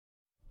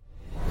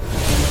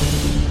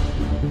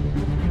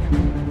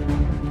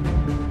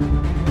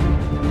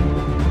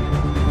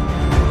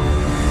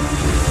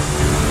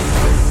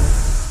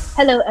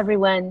Hello,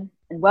 everyone,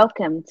 and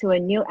welcome to a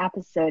new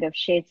episode of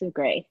Shades of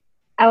Grey.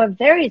 Our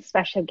very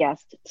special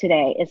guest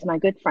today is my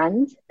good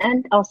friend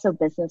and also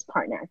business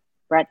partner,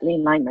 Bradley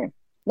Limer.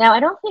 Now, I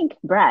don't think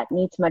Brad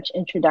needs much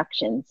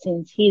introduction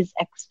since he's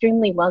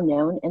extremely well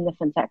known in the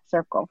fintech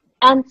circle.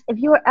 And if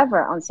you were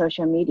ever on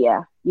social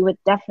media, you would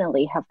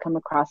definitely have come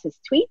across his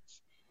tweets,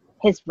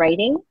 his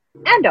writing,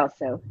 and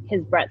also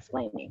his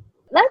Bradsplaining.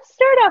 Let's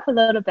start off a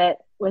little bit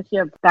with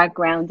your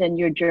background and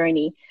your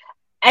journey.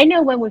 I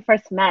know when we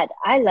first met,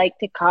 I like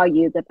to call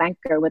you the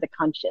banker with a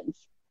conscience.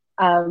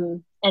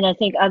 And I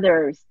think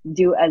others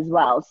do as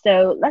well.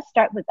 So let's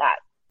start with that.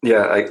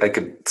 Yeah, I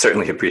could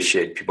certainly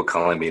appreciate people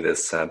calling me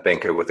this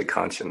banker with a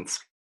conscience,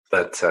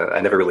 but I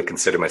never really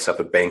considered myself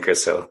a banker.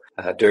 So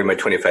during my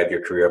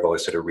 25-year career, I've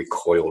always sort of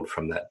recoiled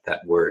from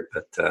that word,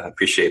 but I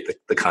appreciate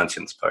the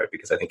conscience part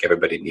because I think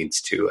everybody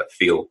needs to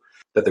feel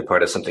that they're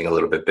part of something a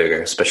little bit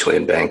bigger, especially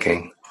in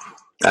banking.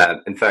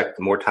 In fact,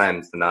 more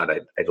times than not,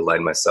 I'd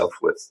align myself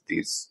with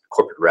these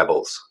corporate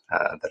rebels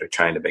that are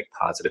trying to make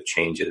positive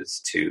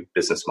changes to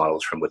business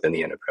models from within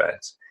the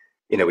enterprise.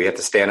 You know, we have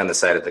to stand on the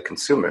side of the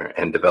consumer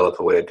and develop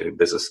a way of doing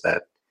business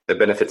that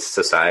benefits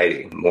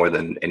society more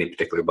than any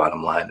particular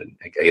bottom line. And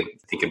I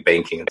think in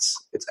banking,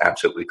 it's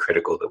absolutely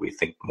critical that we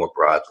think more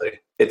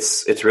broadly.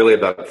 It's really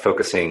about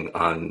focusing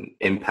on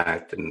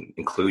impact and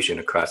inclusion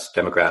across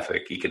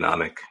demographic,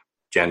 economic,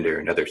 gender,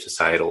 and other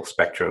societal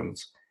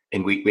spectrums.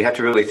 And we have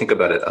to really think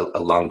about it a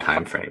long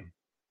time frame,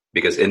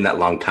 because in that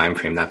long time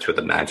frame, that's where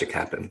the magic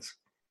happens.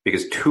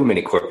 Because too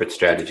many corporate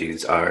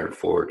strategies are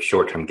for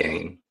short-term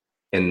gain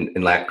and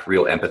lack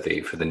real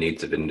empathy for the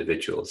needs of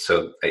individuals.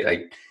 So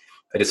I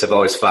just have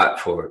always fought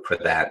for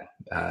that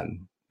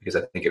because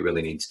I think it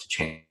really needs to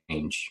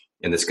change.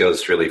 And this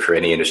goes really for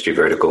any industry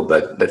vertical,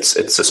 but it's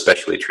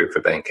especially true for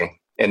banking.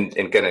 And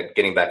kind of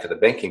getting back to the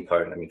banking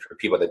part, I mean, for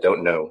people that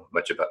don't know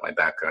much about my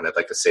background, I'd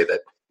like to say that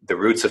the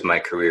roots of my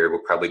career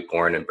were probably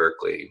born in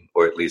Berkeley,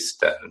 or at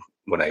least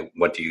when I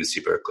went to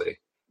UC Berkeley.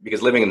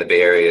 Because living in the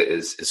Bay Area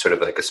is sort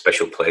of like a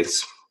special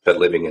place, but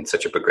living in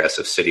such a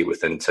progressive city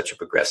within such a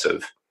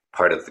progressive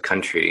part of the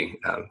country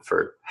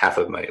for half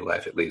of my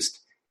life at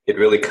least, it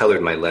really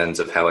colored my lens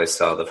of how I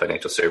saw the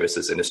financial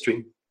services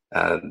industry.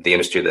 The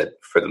industry that,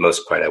 for the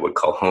most part, I would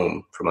call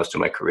home for most of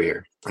my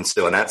career. And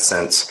so in that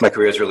sense, my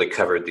career has really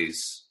covered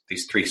these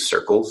three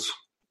circles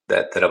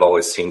that have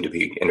always seemed to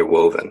be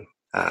interwoven.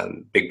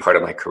 Big part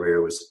of my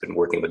career was been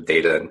working with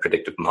data and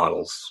predictive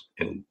models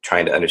and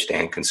trying to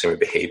understand consumer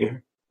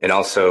behavior, and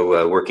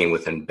also working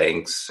within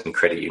banks and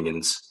credit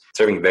unions,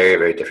 serving very,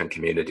 very different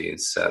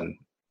communities,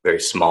 very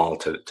small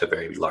to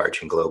very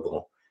large and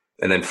global.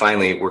 And then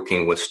finally,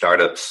 working with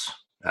startups,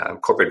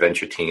 corporate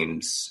venture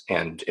teams,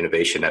 and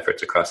innovation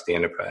efforts across the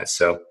enterprise.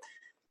 So,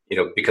 you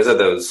know, because of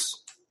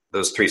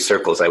those three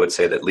circles, I would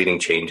say that leading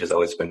change has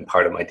always been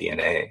part of my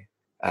DNA.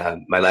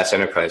 My last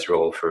enterprise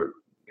role, for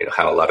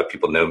how a lot of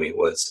people know me,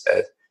 was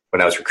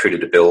when I was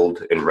recruited to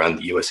build and run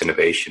the U.S.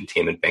 innovation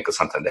team in Banco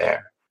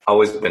Santander.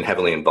 Always been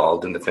heavily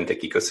involved in the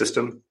fintech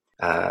ecosystem,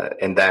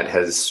 and that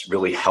has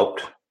really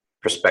helped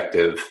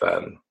perspective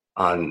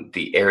on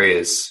the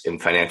areas in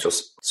financial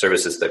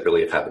services that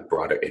really have had a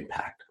broader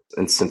impact.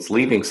 And since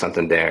leaving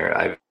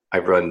Santander,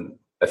 I've run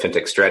a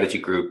fintech strategy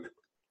group.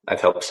 I've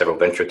helped several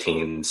venture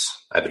teams.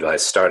 I've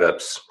advised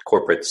startups,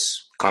 corporates,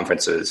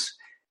 conferences,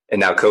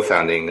 and now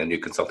co-founding a new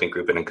consulting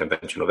group in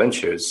Unconventional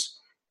Ventures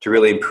to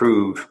really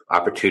improve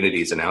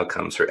opportunities and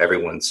outcomes for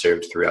everyone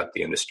served throughout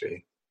the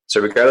industry.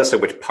 So regardless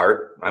of which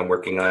part I'm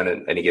working on at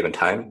any given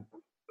time,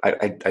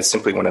 I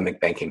simply want to make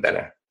banking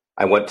better.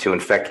 I want to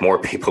infect more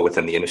people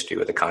within the industry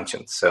with a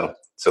conscience. So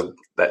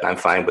that I'm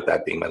fine with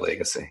that being my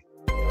legacy.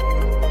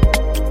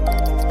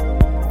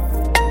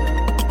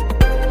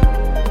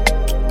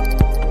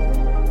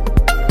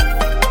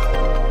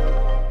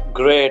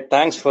 Great.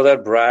 Thanks for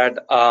that, Brad.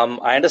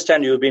 I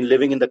understand you've been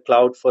living in the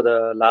cloud for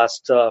the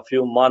last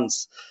few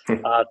months,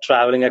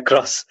 traveling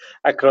across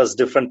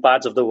different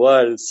parts of the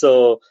world.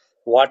 So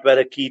what were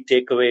the key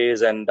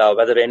takeaways, and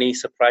were there any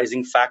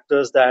surprising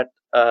factors that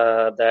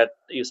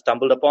you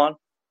stumbled upon?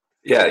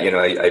 Yeah,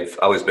 I've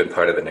always been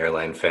part of an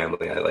airline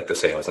family. I like to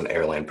say I was an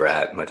airline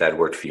brat. My dad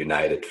worked for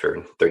United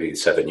for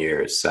 37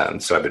 years, so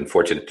I've been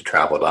fortunate to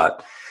travel a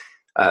lot.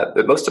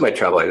 But most of my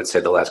travel, I would say,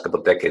 the last couple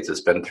of decades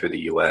has been through the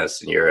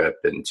U.S. and Europe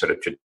and sort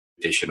of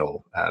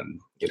traditional,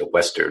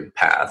 Western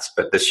paths.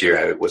 But this year,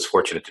 I was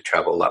fortunate to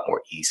travel a lot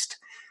more east,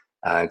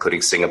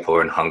 including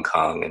Singapore and Hong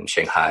Kong and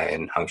Shanghai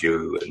and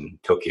Hangzhou and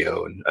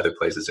Tokyo and other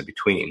places in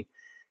between.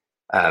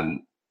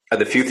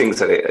 The few things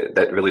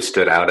that really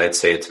stood out, I'd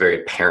say it's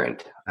very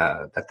apparent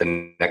that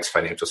the next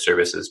financial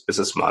services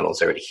business model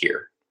is already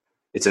here.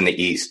 It's in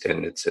the East,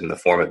 and it's in the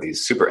form of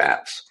these super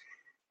apps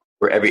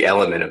where every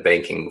element of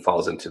banking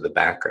falls into the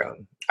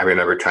background. I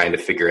remember trying to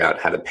figure out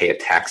how to pay a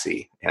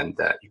taxi, and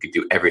you could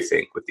do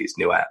everything with these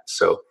new apps.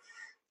 So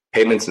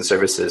payments and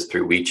services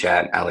through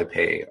WeChat,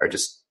 Alipay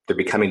they're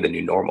becoming the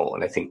new normal.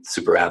 And I think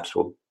super apps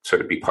will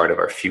sort of be part of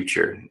our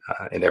future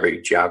in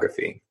every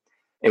geography.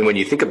 And when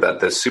you think about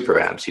those super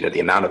apps, the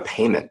amount of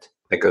payment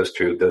that goes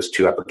through those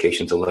two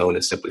applications alone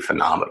is simply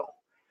phenomenal.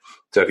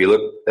 So if you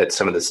look at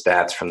some of the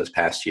stats from this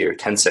past year,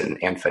 Tencent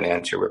and Ant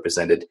Financial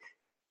represented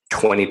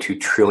 $22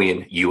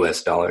 trillion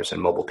in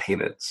mobile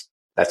payments.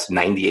 That's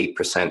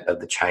 98% of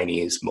the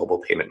Chinese mobile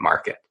payment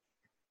market.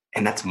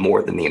 And that's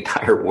more than the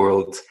entire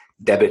world's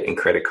debit and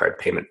credit card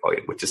payment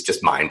volume, which is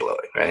just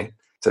mind-blowing, right?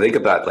 So think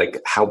about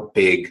like how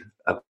big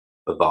of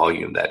a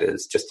volume that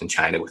is just in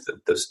China with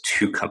those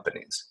two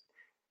companies.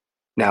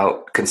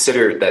 Now,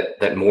 consider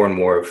that more and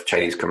more of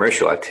Chinese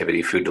commercial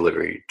activity, food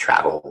delivery,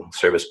 travel,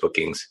 service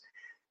bookings,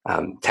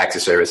 taxi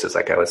services,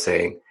 like I was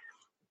saying,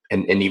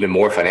 and even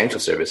more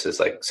financial services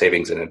like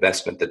savings and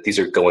investment, that these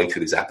are going through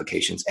these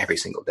applications every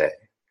single day.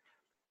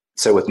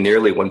 So with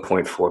nearly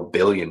 1.4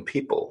 billion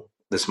people,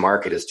 this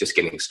market is just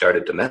getting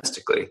started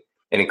domestically,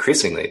 and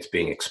increasingly it's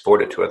being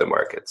exported to other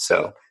markets.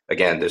 So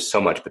again, there's so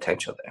much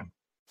potential there.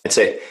 I'd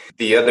say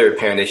the other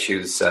apparent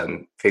issues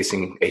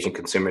facing Asian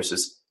consumers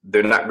is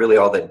they're not really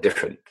all that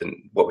different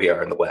than what we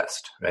are in the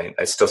West, right?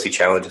 I still see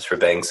challenges for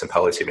banks and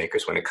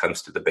policymakers when it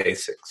comes to the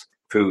basics,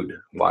 food,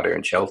 water,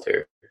 and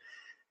shelter.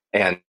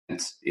 And,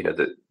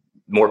 the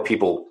more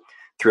people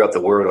throughout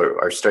the world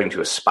are starting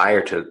to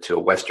aspire to a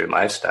Western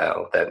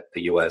lifestyle that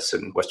the US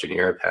and Western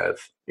Europe have,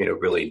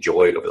 really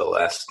enjoyed over the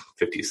last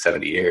 50,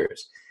 70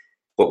 years.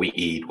 What we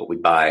eat, what we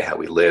buy, how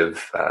we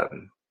live,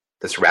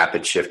 this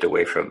rapid shift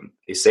away from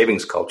a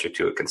savings culture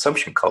to a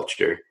consumption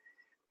culture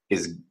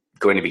is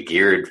going to be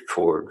geared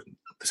for,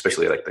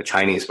 especially like the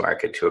Chinese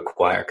market, to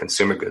acquire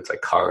consumer goods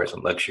like cars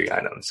and luxury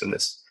items and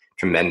this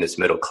tremendous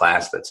middle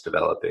class that's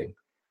developing.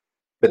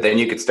 But then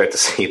you could start to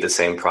see the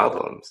same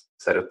problems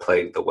that have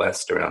plagued the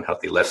West around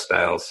healthy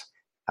lifestyles,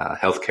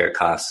 healthcare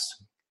costs,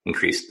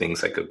 increased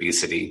things like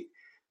obesity,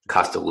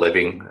 cost of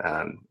living,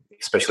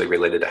 especially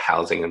related to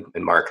housing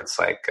in markets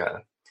like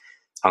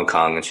Hong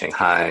Kong and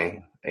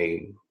Shanghai,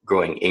 a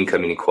growing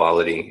income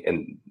inequality,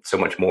 and so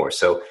much more.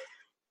 So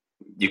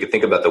you could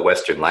think about the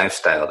Western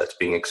lifestyle that's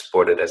being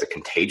exported as a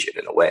contagion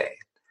in a way.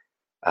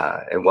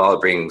 And while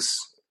it brings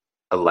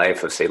a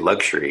life of, say,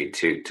 luxury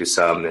to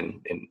some,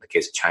 in the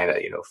case of China,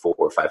 400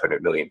 or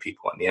 500 million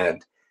people in the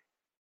end,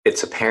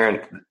 it's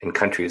apparent in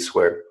countries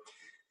where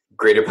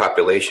greater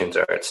populations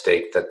are at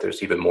stake that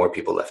there's even more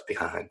people left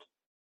behind.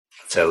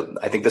 So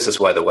I think this is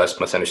why the West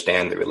must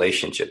understand the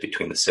relationship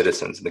between the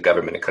citizens and the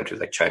government in countries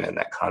like China in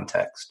that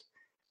context.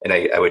 And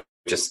I would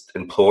just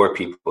implore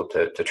people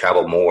to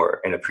travel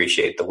more and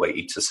appreciate the way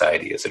each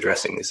society is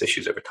addressing these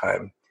issues over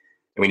time.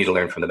 And we need to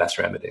learn from the best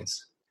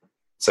remedies.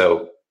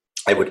 So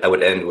I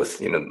would end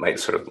with, my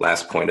sort of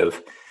last point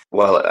of,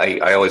 well,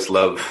 I always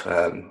love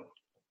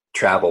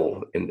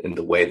travel in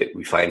the way that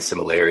we find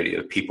similarity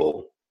of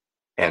people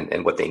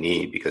and what they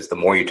need, because the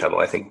more you travel,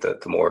 I think the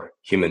more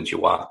humans you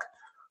walk,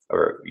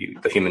 or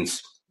the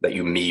humans that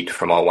you meet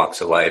from all walks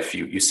of life,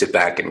 you sit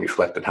back and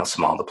reflect on how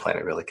small the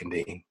planet really can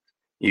be.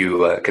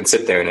 You can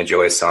sit there and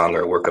enjoy a song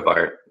or a work of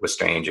art with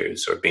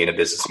strangers, or be in a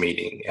business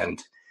meeting,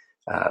 and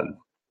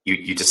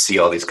you just see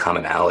all these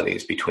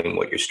commonalities between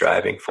what you're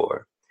striving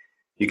for.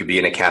 You could be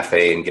in a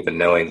cafe and give a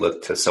knowing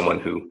look to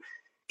someone who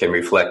can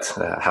reflect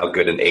how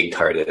good an egg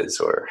tart is,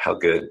 or how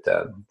good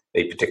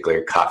a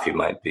particular coffee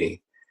might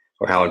be,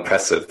 or how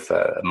impressive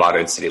a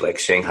modern city like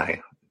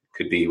Shanghai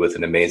could be with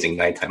an amazing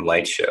nighttime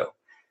light show.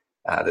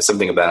 There's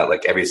something about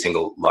like every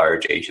single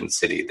large Asian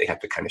city, they have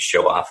to kind of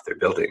show off their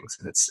buildings,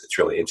 and it's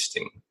really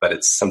interesting, but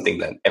it's something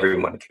that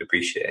everyone can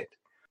appreciate.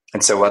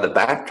 And so while the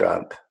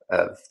backdrop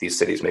of these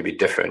cities may be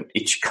different,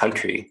 each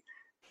country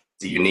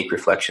is a unique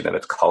reflection of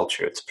its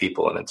culture, its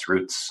people, and its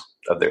roots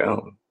of their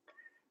own.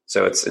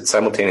 So it's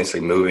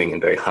simultaneously moving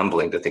and very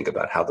humbling to think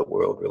about how the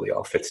world really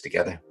all fits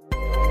together.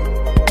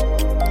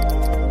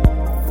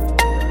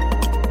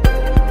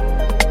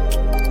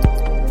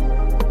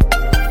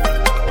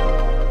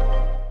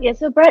 Yeah,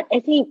 so Brett,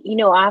 I think,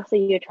 after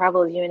your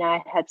travels, you and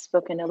I had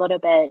spoken a little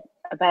bit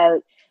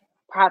about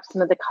perhaps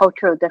some of the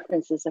cultural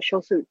differences or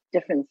social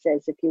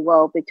differences, if you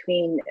will,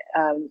 between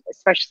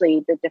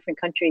especially the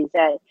different countries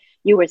that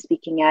you were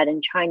speaking at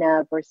in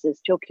China versus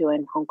Tokyo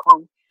and Hong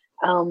Kong.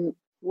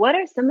 What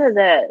are some of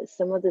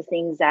the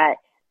things that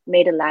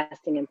made a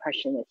lasting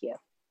impression with you?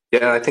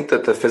 Yeah, I think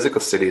that the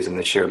physical cities and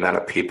the sheer amount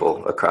of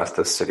people across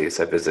those cities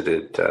I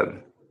visited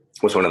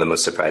was one of the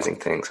most surprising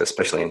things,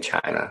 especially in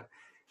China.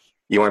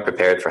 You aren't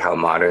prepared for how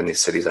modern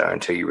these cities are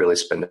until you really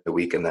spend a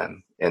week in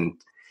them. And,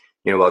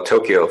 while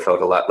Tokyo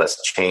felt a lot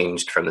less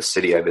changed from the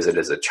city I visited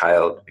as a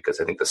child, because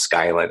I think the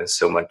skyline is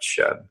so much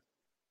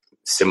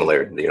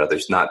similar.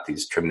 There's not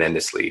these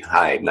tremendously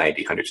high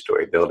 90,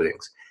 100-story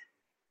buildings.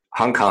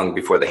 Hong Kong,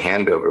 before the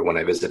handover, when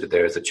I visited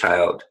there as a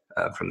child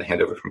from the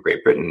handover from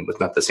Great Britain, was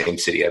not the same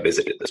city I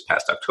visited this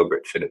past October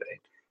at Finovate.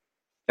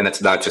 And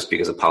that's not just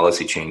because of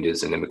policy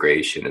changes and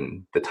immigration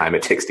and the time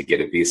it takes to get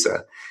a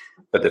visa,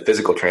 but the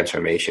physical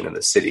transformation of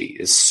the city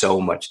is so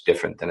much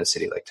different than a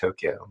city like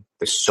Tokyo.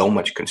 There's so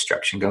much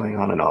construction going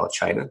on in all of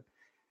China.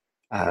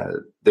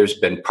 There's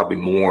been probably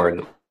more in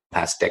the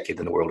past decade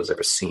than the world has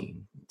ever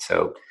seen.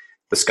 So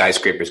the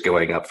skyscrapers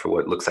going up for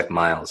what looks like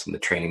miles, and the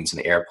trains and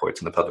the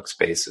airports and the public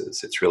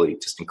spaces, it's really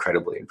just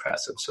incredibly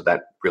impressive. So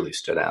that really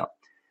stood out.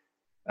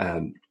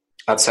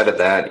 Outside of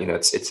that,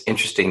 it's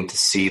interesting to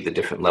see the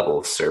different level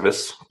of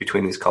service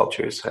between these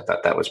cultures. I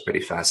thought that was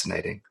pretty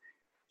fascinating.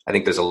 I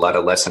think there's a lot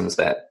of lessons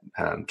that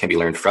can be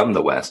learned from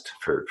the West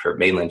for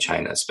mainland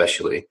China,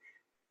 especially.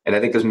 And I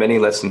think there's many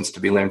lessons to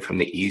be learned from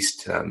the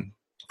East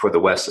for the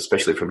West,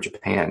 especially from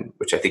Japan,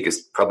 which I think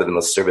is probably the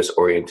most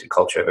service-oriented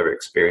culture I've ever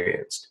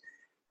experienced.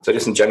 So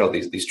just in general,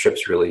 these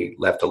trips really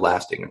left a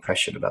lasting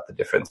impression about the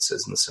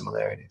differences and the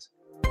similarities.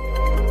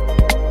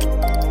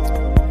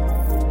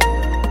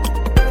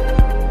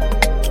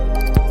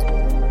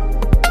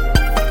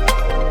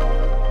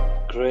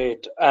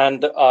 Great.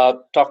 And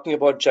talking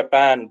about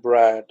Japan,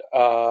 Brad,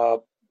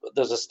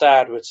 there's a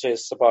stat which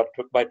says about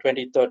by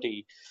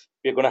 2030,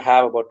 we're going to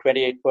have about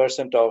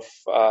 28% of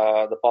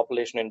the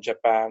population in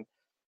Japan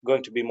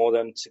going to be more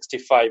than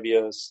 65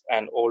 years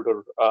and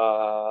older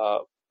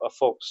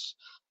folks.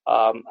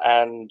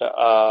 And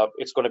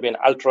it's going to be an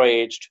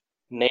ultra-aged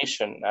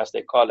nation, as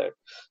they call it.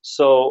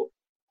 So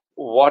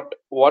what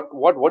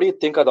do you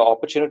think are the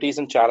opportunities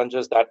and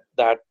challenges that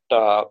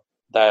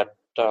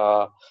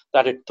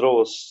it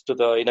throws to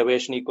the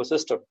innovation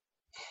ecosystem?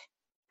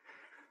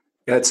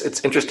 Yeah,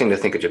 it's interesting to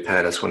think of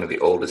Japan as one of the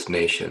oldest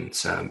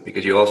nations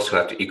because you also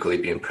have to equally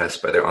be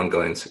impressed by their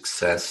ongoing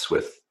success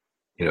with,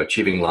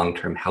 achieving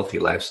long-term healthy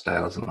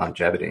lifestyles and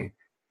longevity.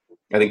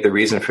 I think the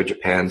reason for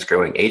Japan's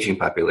growing aging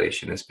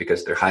population is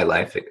because their high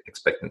life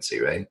expectancy,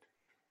 right?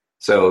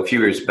 So a few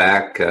years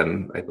back,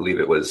 I believe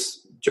it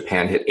was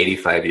Japan hit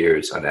 85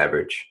 years on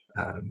average,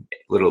 a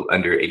little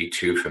under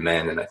 82 for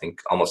men, and I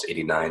think almost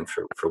 89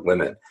 for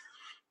women.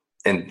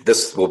 And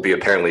this will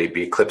apparently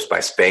be eclipsed by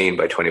Spain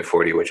by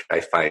 2040, which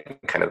I find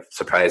kind of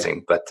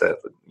surprising. But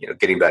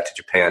getting back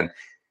to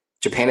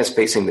Japan is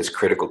facing this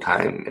critical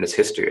time in its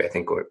history, I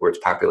think, where its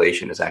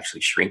population is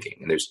actually shrinking.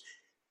 And there's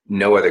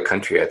no other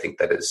country, I think,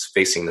 that is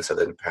facing this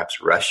other than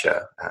perhaps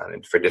Russia,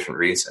 and for different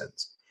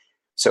reasons.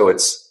 So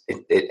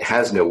it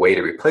has no way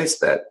to replace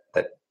that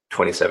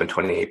 27,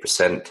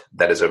 28%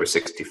 that is over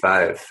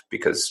 65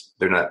 because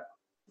they're not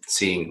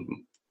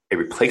seeing a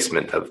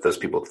replacement of those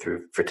people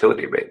through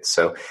fertility rates.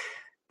 So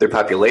their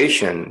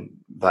population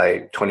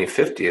by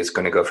 2050 is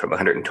going to go from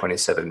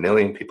 127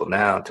 million people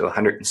now to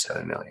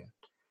 107 million.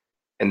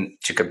 And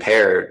to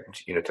compare,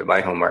 to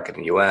my home market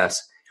in the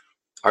US,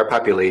 our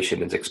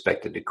population is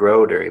expected to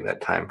grow during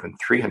that time from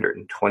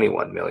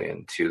 321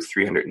 million to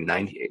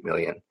 398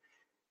 million.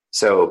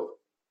 So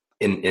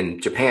in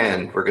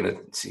Japan, we're going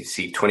to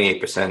see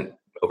 28%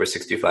 over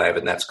 65,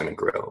 and that's going to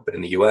grow. But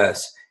in the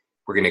US,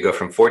 we're going to go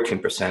from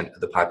 14%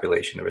 of the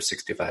population over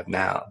 65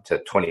 now to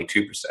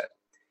 22%.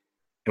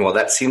 And while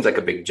that seems like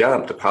a big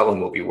jump, the problem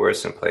will be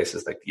worse in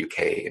places like the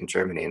UK and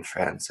Germany and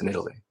France and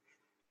Italy.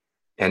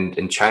 And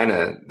in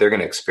China, they're going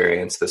to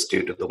experience this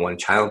due to the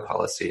one-child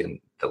policy and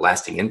the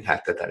lasting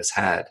impact that has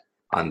had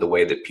on the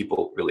way that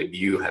people really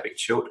view having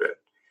children.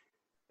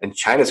 And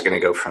China's going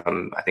to go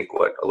from, I think,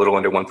 a little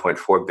under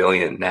 1.4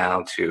 billion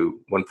now to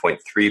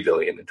 1.3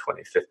 billion in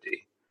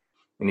 2050.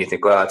 And you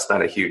think, well, it's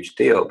not a huge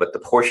deal, but the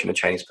portion of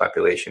Chinese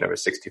population over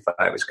 65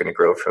 is going to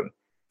grow from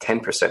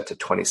 10% to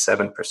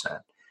 27%.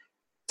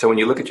 So when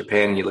you look at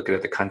Japan and you look at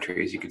other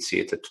countries, you can see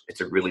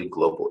it's a really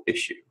global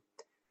issue.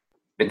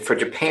 And for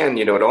Japan,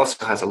 it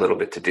also has a little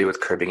bit to do with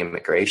curbing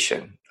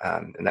immigration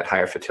and that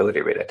higher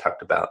fertility rate I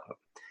talked about.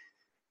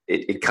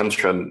 It comes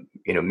from,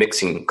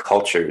 mixing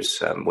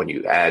cultures when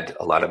you add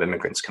a lot of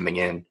immigrants coming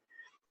in.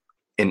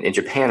 In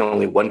Japan,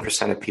 only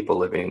 1% of people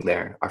living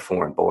there are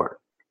foreign born.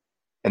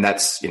 And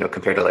that's,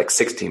 compared to like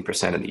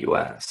 16% in the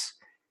US.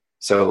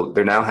 So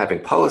they're now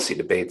having policy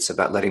debates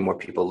about letting more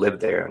people live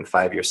there on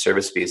 5-year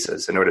service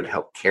visas in order to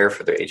help care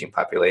for their aging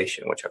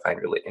population, which I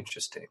find really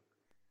interesting.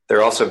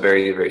 They're also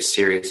very, very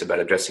serious about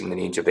addressing the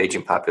needs of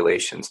aging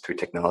populations through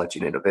technology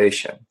and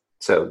innovation.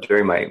 So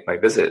during my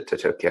visit to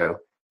Tokyo,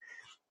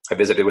 I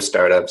visited with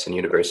startups and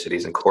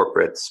universities and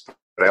corporates,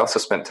 but I also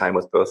spent time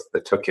with both the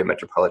Tokyo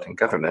metropolitan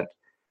government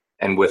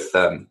and with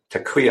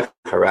Takuya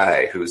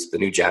Harai, who's the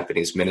new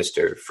Japanese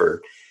minister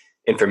for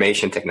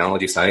information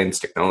technology, science,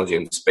 technology,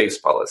 and space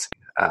policy.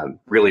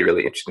 Really,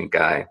 really interesting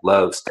guy,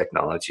 loves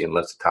technology and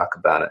loves to talk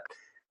about it.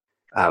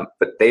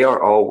 But they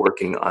are all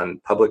working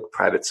on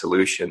public-private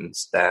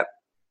solutions that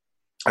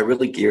are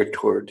really geared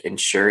toward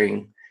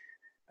ensuring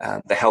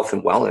the health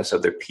and wellness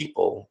of their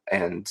people.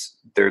 And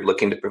they're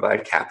looking to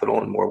provide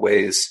capital in more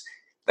ways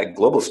that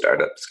global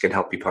startups can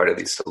help be part of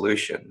these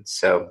solutions.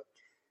 So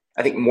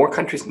I think more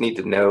countries need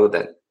to know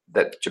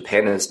that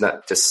Japan is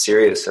not just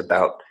serious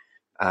about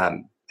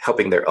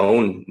helping their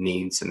own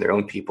needs and their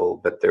own people,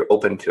 but they're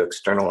open to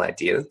external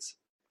ideas.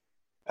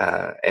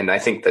 And I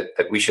think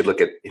that we should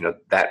look at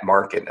that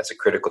market as a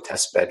critical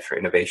test bed for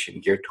innovation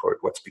geared toward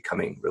what's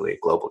becoming really a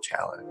global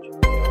challenge.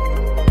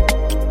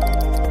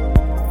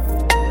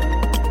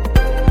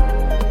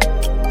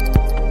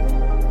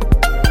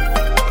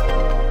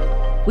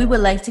 We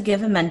would like to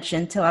give a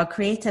mention to our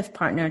creative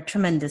partner,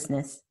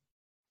 Tremendousness.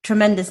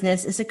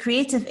 Tremendousness is a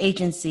creative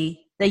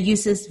agency that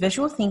uses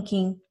visual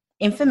thinking,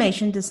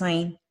 information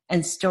design,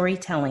 and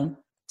storytelling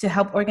to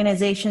help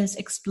organizations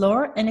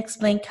explore and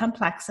explain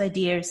complex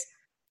ideas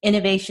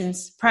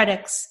innovations,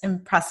 products,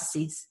 and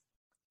processes.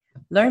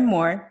 Learn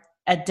more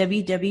at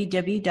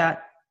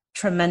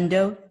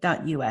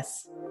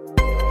www.tremendo.us.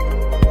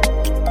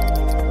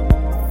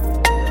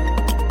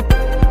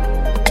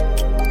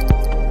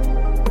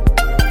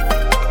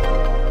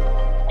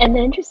 And the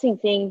interesting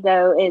thing,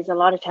 though, is a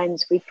lot of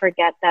times we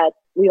forget that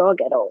we all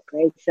get old,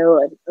 right?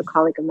 So a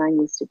colleague of mine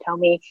used to tell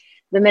me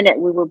the minute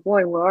we were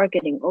born, we're all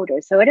getting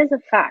older. So it is a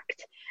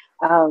fact,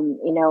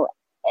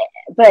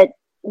 but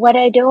what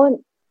I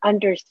don't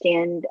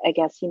understand, I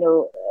guess,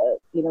 being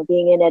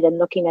in it and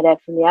looking at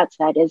it from the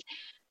outside is,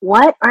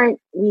 why aren't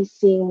we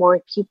seeing more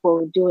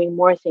people doing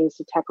more things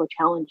to tackle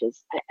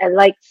challenges? I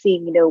like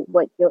seeing,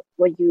 what you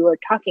were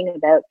talking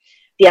about,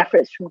 the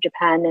efforts from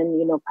Japan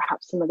and,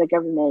 perhaps some of the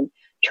government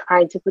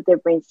trying to put their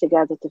brains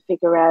together to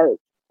figure out,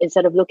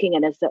 instead of looking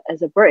at it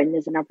as a burden,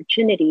 as an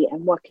opportunity,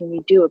 and what can we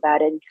do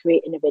about it and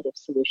create innovative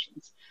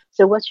solutions.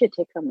 So what's your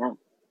take on that?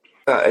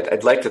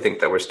 I'd like to think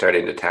that we're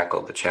starting to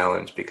tackle the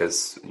challenge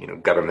because,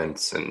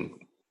 governments and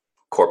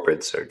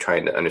corporates are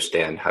trying to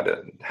understand how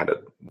to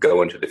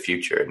go into the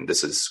future, and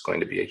this is going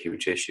to be a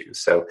huge issue.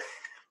 So,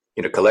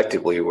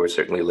 collectively, we're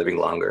certainly living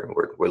longer.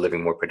 We're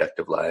living more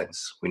productive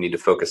lives. We need to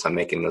focus on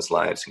making those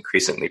lives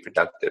increasingly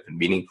productive and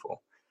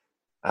meaningful.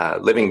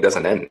 Living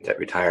doesn't end at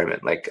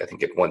retirement like I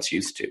think it once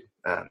used to.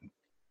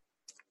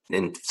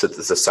 And so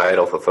the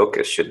societal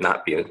focus should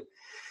not be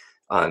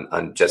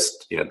on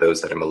just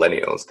those that are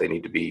millennials. They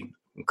need to be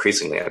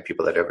increasingly on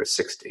people that are over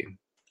 60.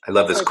 I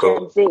love this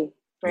quote. Gen Z,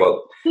 right?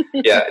 Well,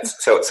 yeah.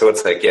 So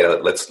it's like,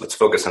 let's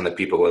focus on the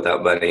people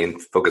without money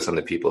and focus on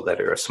the people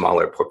that are a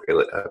smaller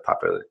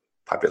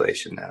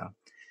population now.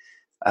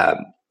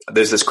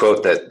 There's this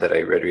quote that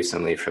I read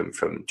recently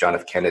from John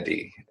F.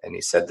 Kennedy, and he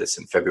said this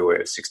in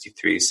February of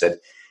 '63. He said,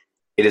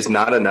 "It is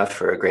not enough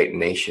for a great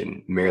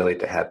nation merely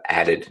to have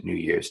added new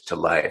years to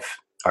life.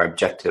 Our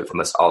objective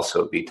must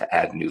also be to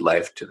add new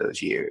life to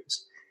those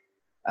years."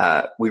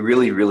 We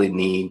really, really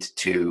need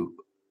to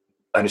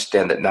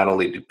understand that not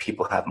only do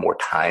people have more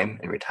time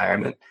in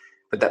retirement,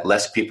 but that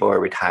less people are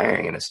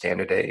retiring in a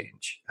standard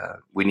age.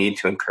 We need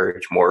to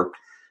encourage more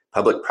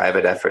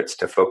public-private efforts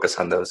to focus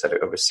on those that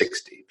are over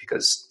 60,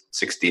 because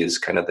 60 is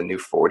kind of the new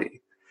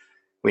 40.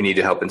 We need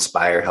to help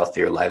inspire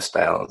healthier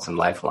lifestyles and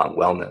lifelong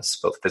wellness,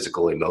 both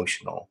physical and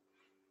emotional.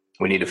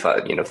 We need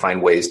to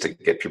find ways to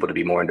get people to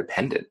be more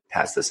independent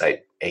past this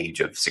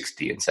age of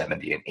 60 and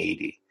 70 and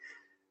 80.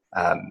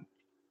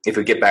 If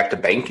we get back to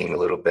banking a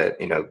little bit,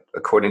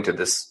 according to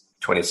this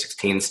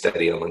 2016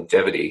 study on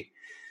longevity,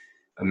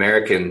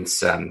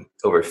 Americans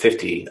over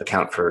 50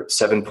 account for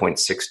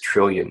 $7.6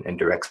 trillion in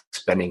direct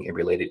spending and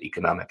related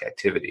economic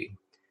activity.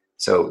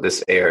 So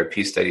this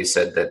AARP study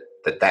said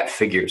that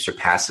figure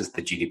surpasses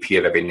the GDP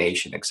of every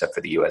nation except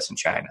for the US and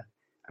China.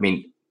 I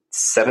mean,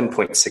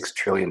 $7.6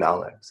 trillion.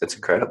 That's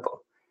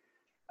incredible.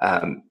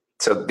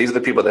 So these are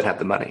the people that have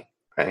the money,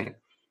 right?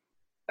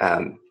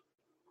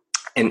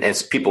 And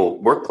as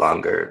people work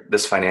longer,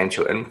 this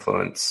financial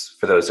influence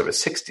for those over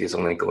 60 is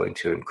only going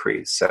to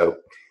increase. So,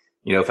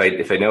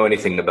 if I know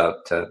anything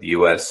about the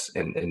US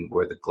and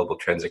where the global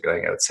trends are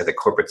going, I would say that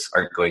corporates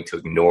aren't going to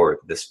ignore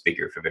this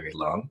figure for very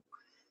long,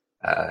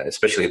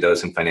 especially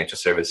those in financial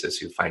services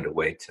who find a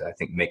way to, I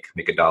think,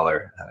 make a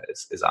dollar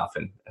as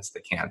often as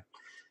they can.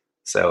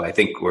 So I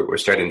think we're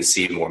starting to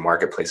see more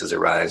marketplaces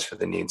arise for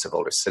the needs of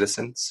older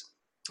citizens,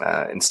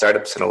 and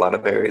startups in a lot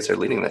of areas are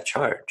leading that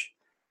charge.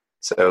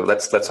 So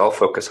let's all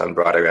focus on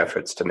broader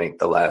efforts to make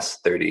the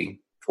last 30,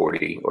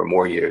 40 or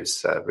more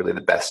years really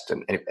the best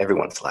in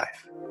everyone's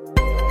life.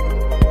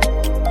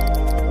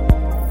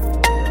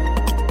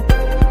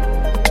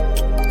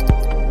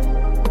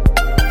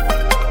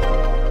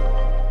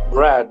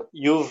 Brad,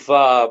 you've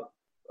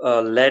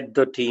led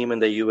the team in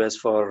the US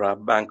for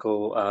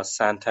Banco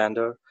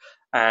Santander.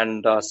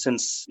 And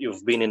since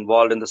you've been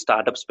involved in the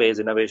startup space,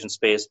 innovation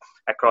space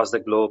across the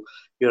globe,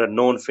 you're a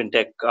known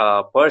fintech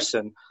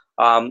person.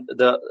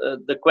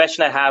 The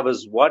question I have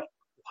is,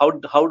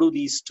 how do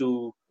these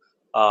two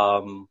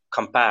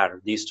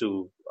compare? These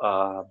two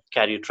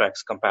career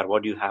tracks compare?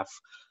 What do you have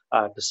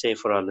to say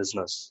for our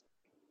listeners?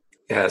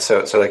 Yeah,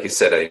 so like you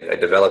said, I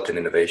developed an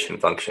innovation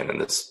function in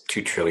this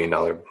 $2 trillion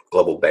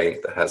global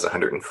bank that has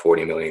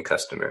 140 million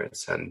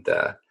customers, and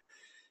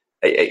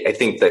I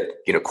think that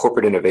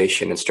corporate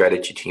innovation and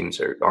strategy teams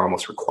are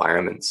almost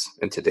requirements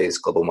in today's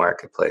global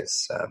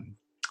marketplace.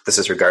 This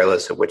is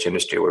regardless of which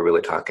industry we're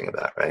really talking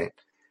about, right?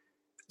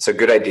 So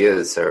good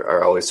ideas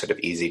are always sort of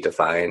easy to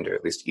find, or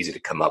at least easy to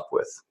come up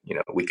with.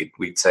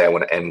 We'd say I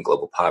want to end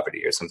global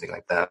poverty or something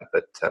like that,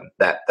 but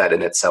that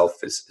in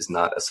itself is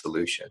not a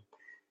solution.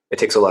 It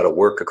takes a lot of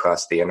work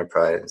across the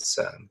enterprise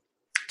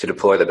to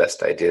deploy the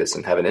best ideas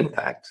and have an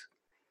impact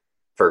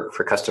for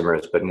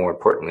customers, but more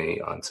importantly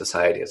on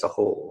society as a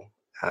whole.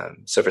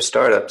 So for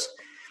startups,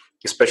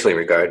 especially in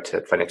regard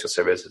to financial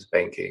services,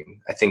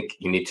 banking, I think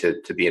you need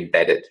to be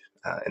embedded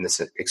in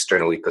this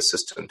external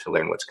ecosystem to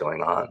learn what's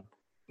going on,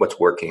 what's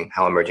working,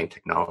 how emerging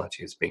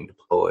technology is being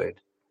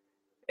deployed,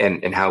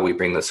 and how we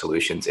bring those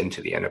solutions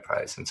into the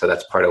enterprise. And so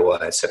that's part of why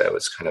I said I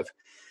was kind of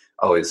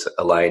always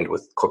aligned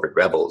with corporate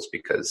rebels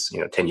because,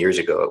 10 years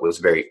ago, it was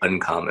very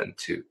uncommon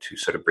to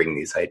sort of bring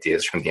these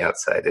ideas from the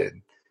outside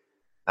in.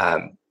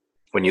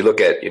 When you look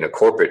at,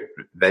 corporate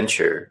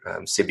venture,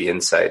 CB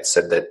Insights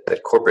said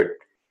that corporate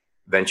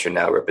venture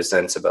now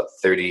represents about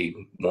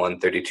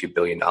 $32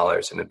 billion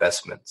in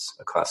investments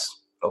across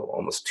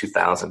almost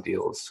 2,000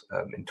 deals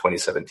in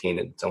 2017,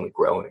 and it's only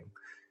growing.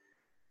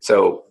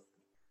 So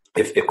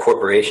if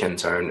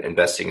corporations are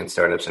investing in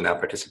startups and now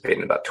participate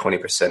in about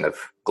 20% of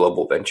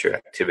global venture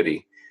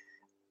activity,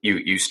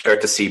 you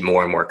start to see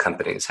more and more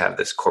companies have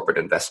this corporate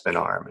investment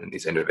arm and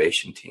these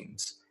innovation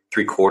teams.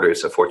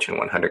 3/4 of Fortune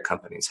 100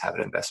 companies have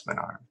an investment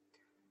arm.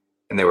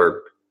 And there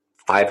were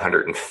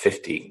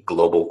 550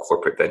 global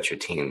corporate venture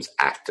teams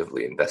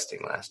actively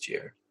investing last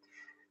year.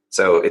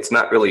 So it's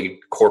not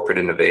really corporate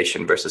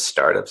innovation versus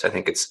startups. I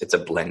think it's a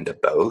blend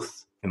of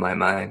both in my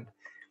mind.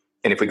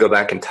 And if we go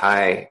back and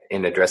tie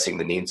in addressing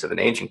the needs of an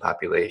aging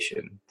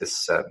population,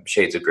 this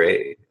shades of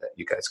gray that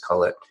you guys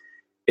call it,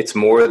 it's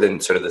more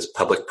than sort of this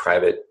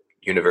public-private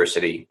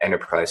university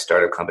enterprise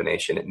startup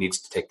combination. It needs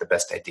to take the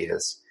best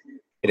ideas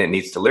and it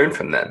needs to learn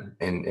from them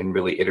and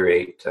really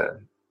iterate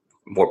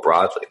more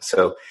broadly.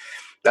 So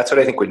that's what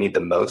I think we need the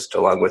most,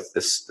 along with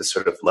this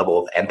sort of level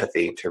of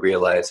empathy to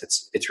realize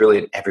it's really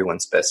in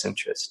everyone's best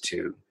interest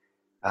to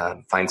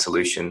find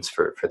solutions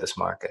for this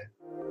market.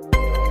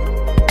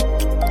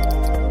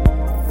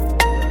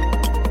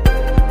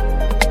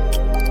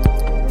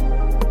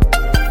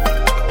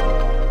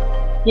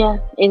 Yeah,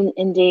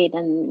 indeed.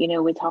 And,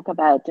 we talk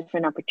about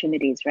different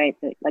opportunities, right?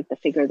 Like the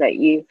figure that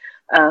you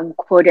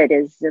quoted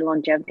is the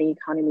longevity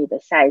economy, the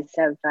size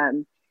of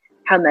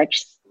how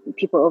much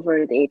people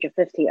over the age of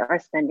 50 are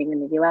spending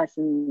in the US.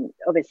 And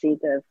obviously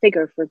the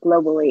figure for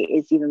globally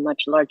is even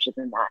much larger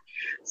than that.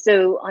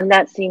 So on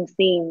that same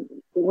theme,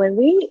 when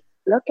we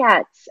look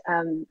at,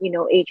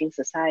 aging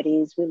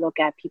societies, we look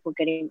at people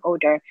getting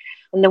older,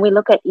 and then we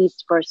look at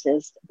East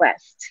versus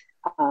West.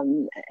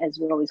 As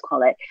we always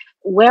call it,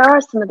 where are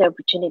some of the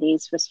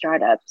opportunities for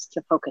startups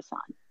to focus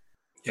on?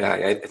 Yeah,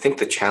 I think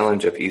the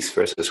challenge of East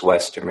versus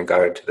West in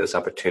regard to those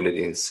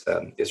opportunities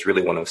is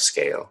really one of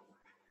scale.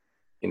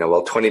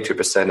 While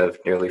 22% of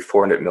nearly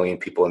 400 million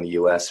people in the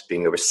US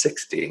being over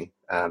 60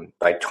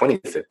 by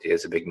 2050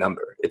 is a big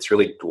number, it's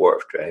really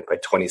dwarfed, right, by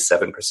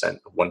 27%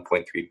 of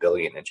 1.3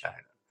 billion in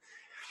China.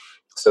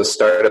 So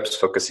startups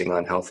focusing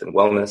on health and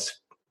wellness,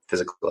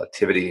 physical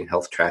activity,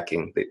 health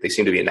tracking, they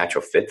seem to be a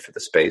natural fit for the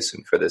space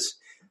and for this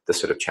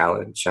sort of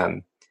challenge.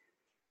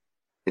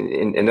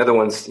 In other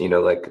ones,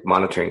 like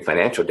monitoring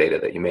financial data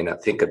that you may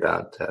not think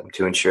about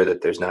to ensure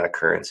that there's not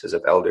occurrences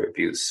of elder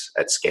abuse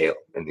at scale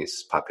in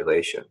these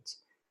populations,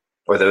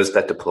 or those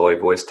that deploy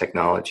voice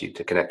technology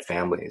to connect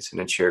families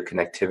and ensure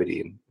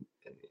connectivity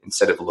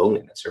instead of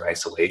loneliness or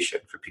isolation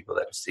for people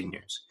that are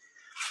seniors.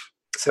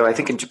 So I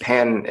think in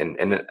Japan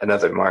and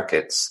other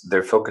markets,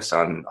 they're focused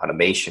on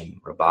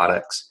automation,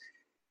 robotics,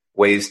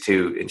 ways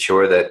to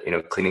ensure that,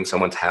 cleaning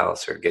someone's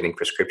house or getting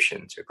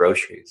prescriptions or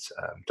groceries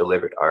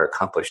delivered are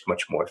accomplished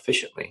much more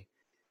efficiently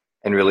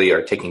and really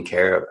are taking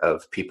care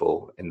of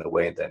people in the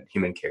way that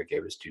human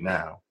caregivers do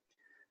now.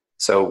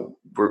 So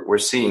we're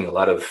seeing a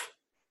lot of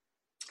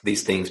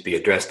these things be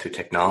addressed through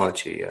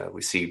technology.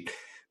 We see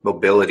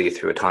mobility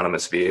through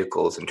autonomous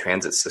vehicles and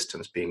transit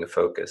systems being a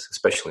focus,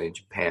 especially in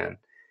Japan.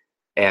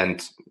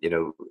 And,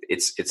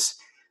 it's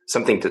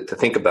something to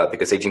think about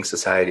because aging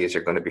societies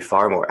are going to be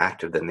far more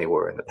active than they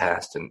were in the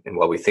past. And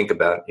while we think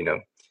about,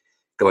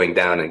 going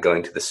down and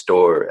going to the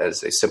store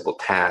as a simple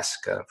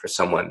task for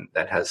someone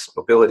that has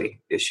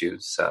mobility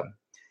issues,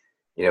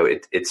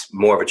 it's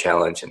more of a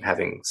challenge in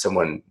having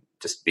someone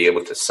just be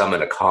able to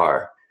summon a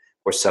car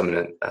or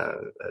summon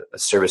a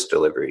service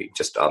delivery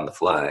just on the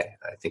fly,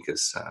 I think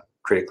is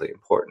critically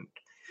important.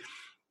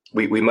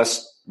 We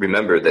must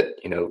remember that,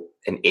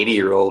 an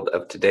 80-year-old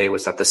of today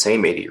was not the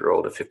same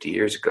 80-year-old of 50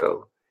 years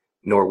ago,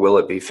 nor will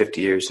it be 50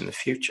 years in the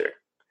future.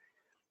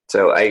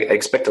 So I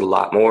expect a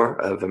lot more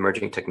of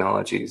emerging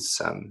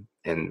technologies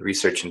in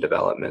research and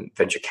development,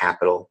 venture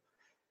capital,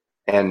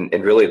 and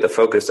really the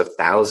focus of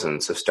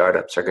thousands of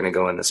startups are going to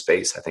go in the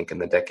space, I think, in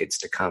the decades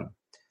to come.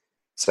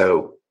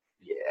 So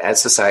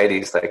as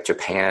societies like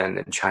Japan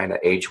and China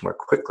age more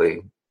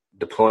quickly,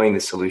 deploying the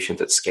solutions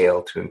at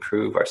scale to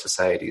improve our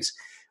societies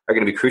are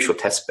going to be crucial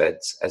test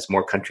beds as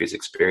more countries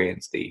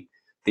experience the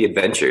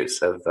adventures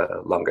of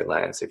longer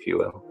lives, if you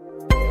will.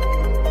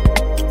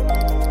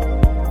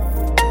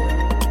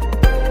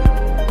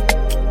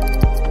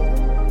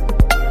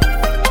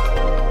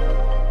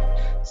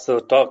 So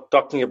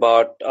talking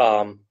about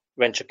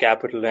venture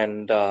capital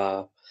and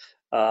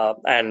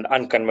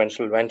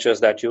unconventional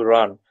ventures that you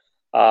run,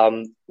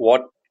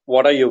 what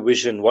are your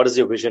vision? What is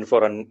your vision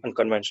for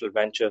unconventional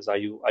ventures? Are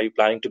you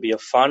planning to be a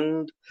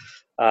fund?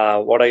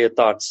 What are your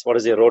thoughts? What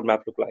does your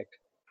roadmap look like?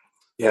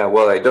 Yeah,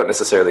 well, I don't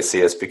necessarily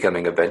see us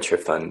becoming a venture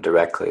fund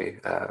directly.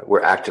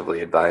 We're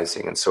actively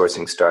advising and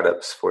sourcing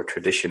startups for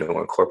traditional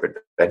and corporate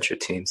venture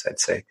teams, I'd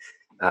say.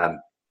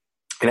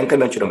 And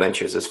unconventional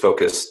ventures is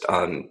focused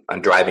on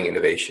driving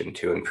innovation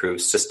to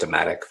improve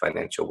systematic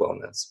financial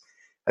wellness.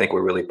 I think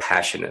we're really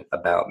passionate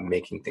about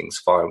making things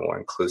far more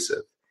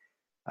inclusive.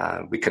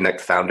 We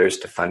connect founders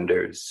to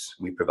funders.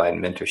 We provide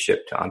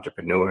mentorship to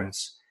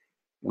entrepreneurs.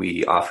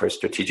 We offer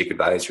strategic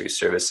advisory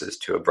services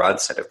to a broad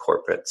set of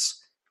corporates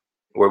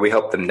where we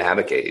help them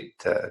navigate,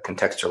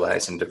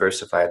 contextualize, and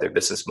diversify their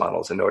business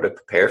models in order to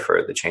prepare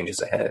for the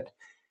changes ahead,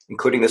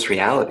 including this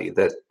reality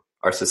that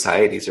our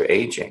societies are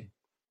aging.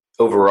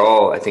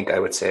 Overall, I think I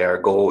would say our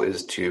goal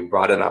is to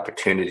broaden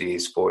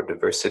opportunities for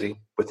diversity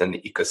within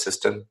the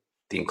ecosystem,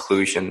 the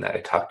inclusion that I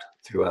talked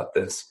throughout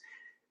this.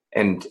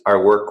 And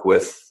our work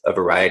with a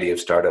variety of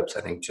startups,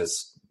 I think,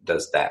 just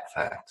does that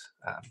fact.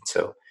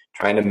 So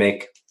trying to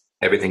make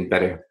everything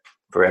better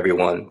for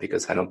everyone,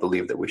 because I don't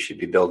believe that we should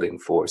be building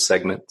for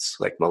segments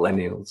like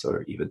millennials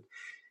or even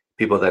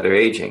people that are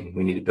aging.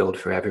 We need to build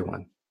for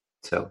everyone.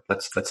 So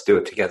let's do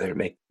it together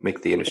and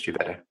make the industry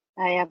better.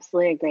 I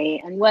absolutely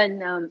agree. And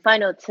one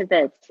final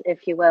tidbit,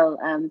 if you will,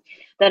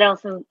 that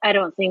also I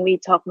don't think we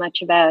talk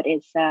much about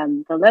is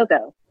the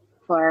logo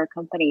for our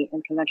company,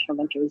 Unconventional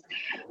Ventures.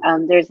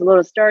 There's a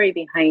little story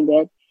behind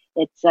it.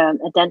 It's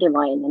a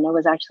dandelion, and it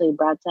was actually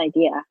Brad's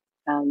idea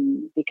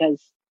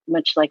because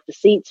much like the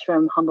seeds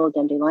from humble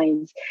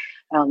dandelions,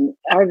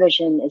 our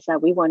vision is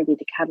that we want to be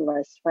the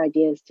catalyst for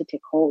ideas to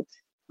take hold.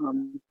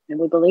 And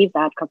we believe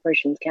that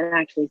corporations can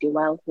actually do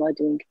well while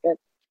doing good.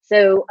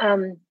 So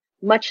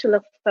much to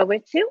look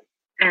forward to.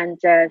 And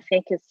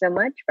thank you so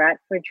much, Brad,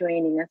 for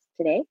joining us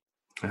today.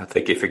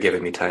 Thank you for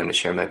giving me time to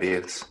share my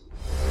views.